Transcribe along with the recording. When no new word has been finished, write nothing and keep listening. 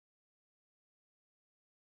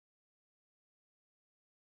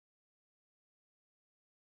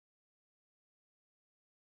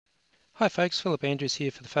Hi folks, Philip Andrews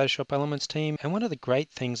here for the Photoshop Elements team, and one of the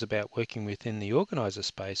great things about working within the organizer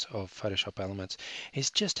space of Photoshop Elements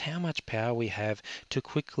is just how much power we have to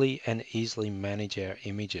quickly and easily manage our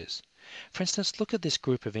images. For instance, look at this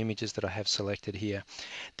group of images that I have selected here.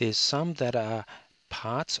 There's some that are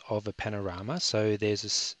parts of a panorama, so there's a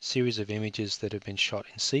series of images that have been shot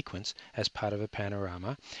in sequence as part of a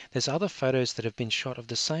panorama. There's other photos that have been shot of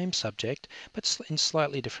the same subject but in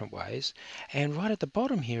slightly different ways, and right at the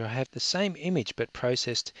bottom here I have the same image but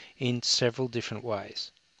processed in several different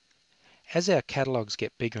ways. As our catalogs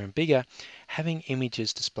get bigger and bigger, having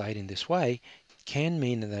images displayed in this way can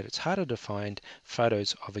mean that it's harder to find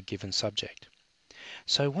photos of a given subject.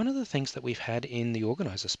 So one of the things that we've had in the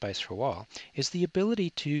organizer space for a while is the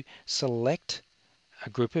ability to select a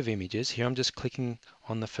group of images. Here I'm just clicking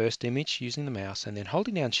on the first image using the mouse and then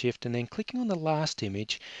holding down Shift and then clicking on the last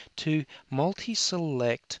image to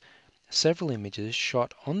multi-select several images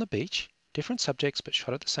shot on the beach, different subjects but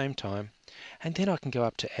shot at the same time. And then I can go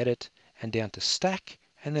up to Edit and down to Stack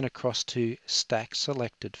and then across to Stack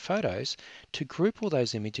Selected Photos to group all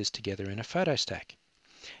those images together in a photo stack.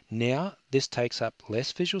 Now this takes up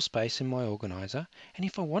less visual space in my organizer, and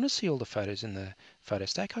if I want to see all the photos in the photo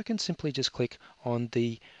stack, I can simply just click on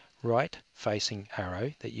the right facing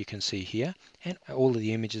arrow that you can see here, and all of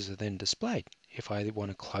the images are then displayed. If I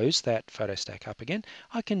want to close that photo stack up again,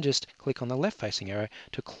 I can just click on the left facing arrow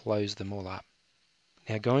to close them all up.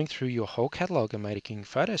 Now going through your whole catalog and making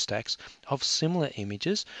photo stacks of similar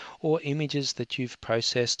images or images that you've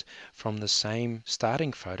processed from the same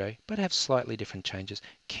starting photo but have slightly different changes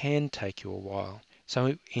can take you a while.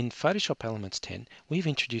 So in Photoshop Elements 10, we've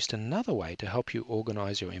introduced another way to help you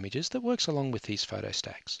organize your images that works along with these photo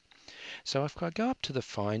stacks. So if I go up to the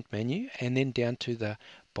Find menu and then down to the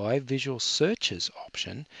By Visual Searches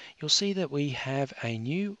option, you'll see that we have a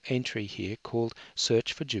new entry here called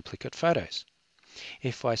Search for Duplicate Photos.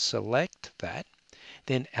 If I select that,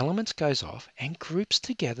 then Elements goes off and groups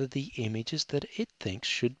together the images that it thinks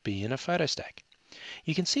should be in a photo stack.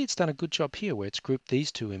 You can see it's done a good job here where it's grouped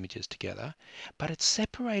these two images together, but it's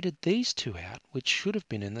separated these two out which should have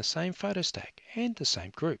been in the same photo stack and the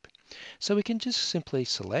same group. So we can just simply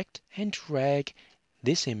select and drag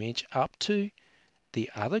this image up to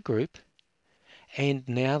the other group, and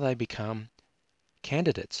now they become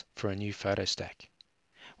candidates for a new photo stack.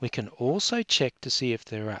 We can also check to see if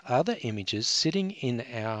there are other images sitting in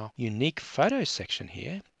our unique photos section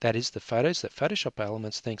here, that is the photos that Photoshop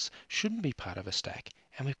Elements thinks shouldn't be part of a stack,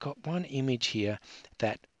 and we've got one image here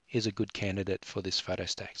that is a good candidate for this photo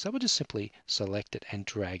stack. So we'll just simply select it and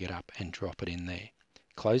drag it up and drop it in there.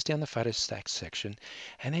 Close down the photo stack section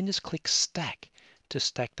and then just click Stack to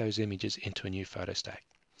stack those images into a new photo stack.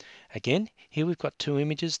 Again, here we've got two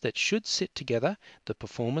images that should sit together. The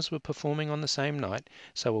performers were performing on the same night,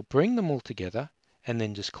 so we'll bring them all together and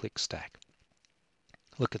then just click Stack.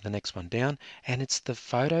 Look at the next one down, and it's the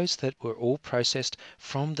photos that were all processed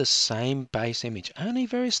from the same base image, only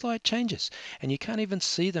very slight changes, and you can't even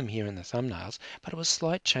see them here in the thumbnails, but it was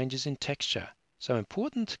slight changes in texture. So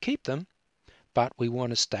important to keep them, but we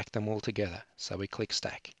want to stack them all together, so we click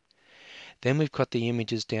Stack. Then we've got the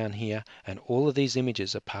images down here, and all of these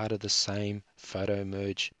images are part of the same photo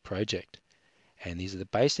merge project. And these are the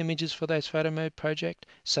base images for those photo merge project.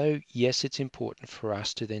 So yes, it's important for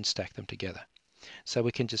us to then stack them together. So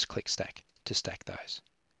we can just click Stack to stack those.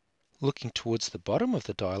 Looking towards the bottom of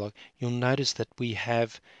the dialog, you'll notice that we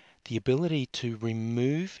have the ability to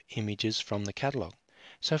remove images from the catalog.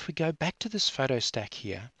 So if we go back to this photo stack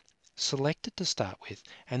here, select it to start with,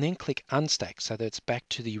 and then click Unstack so that it's back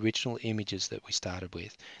to the original images that we started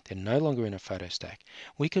with. They're no longer in a photo stack.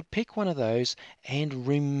 We could pick one of those and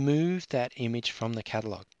remove that image from the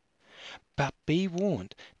catalog. But be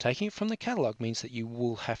warned, taking it from the catalog means that you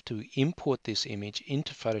will have to import this image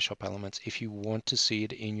into Photoshop Elements if you want to see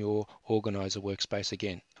it in your organizer workspace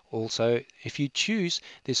again. Also, if you choose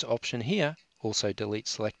this option here, also delete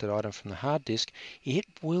selected item from the hard disk, it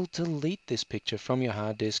will delete this picture from your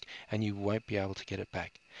hard disk and you won't be able to get it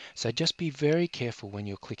back. So just be very careful when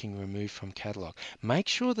you're clicking remove from catalog. Make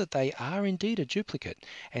sure that they are indeed a duplicate,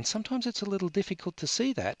 and sometimes it's a little difficult to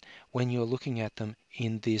see that when you're looking at them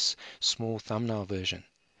in this small thumbnail version.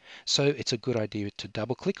 So it's a good idea to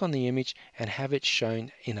double click on the image and have it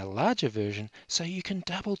shown in a larger version so you can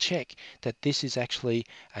double check that this is actually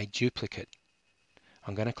a duplicate.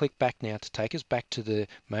 I'm going to click back now to take us back to the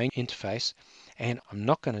main interface, and I'm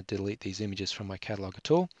not going to delete these images from my catalog at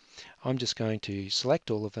all. I'm just going to select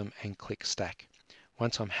all of them and click Stack.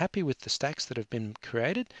 Once I'm happy with the stacks that have been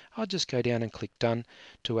created, I'll just go down and click Done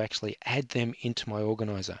to actually add them into my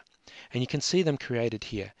organizer. And you can see them created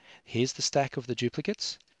here. Here's the stack of the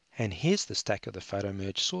duplicates. And here's the stack of the photo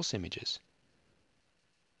merge source images.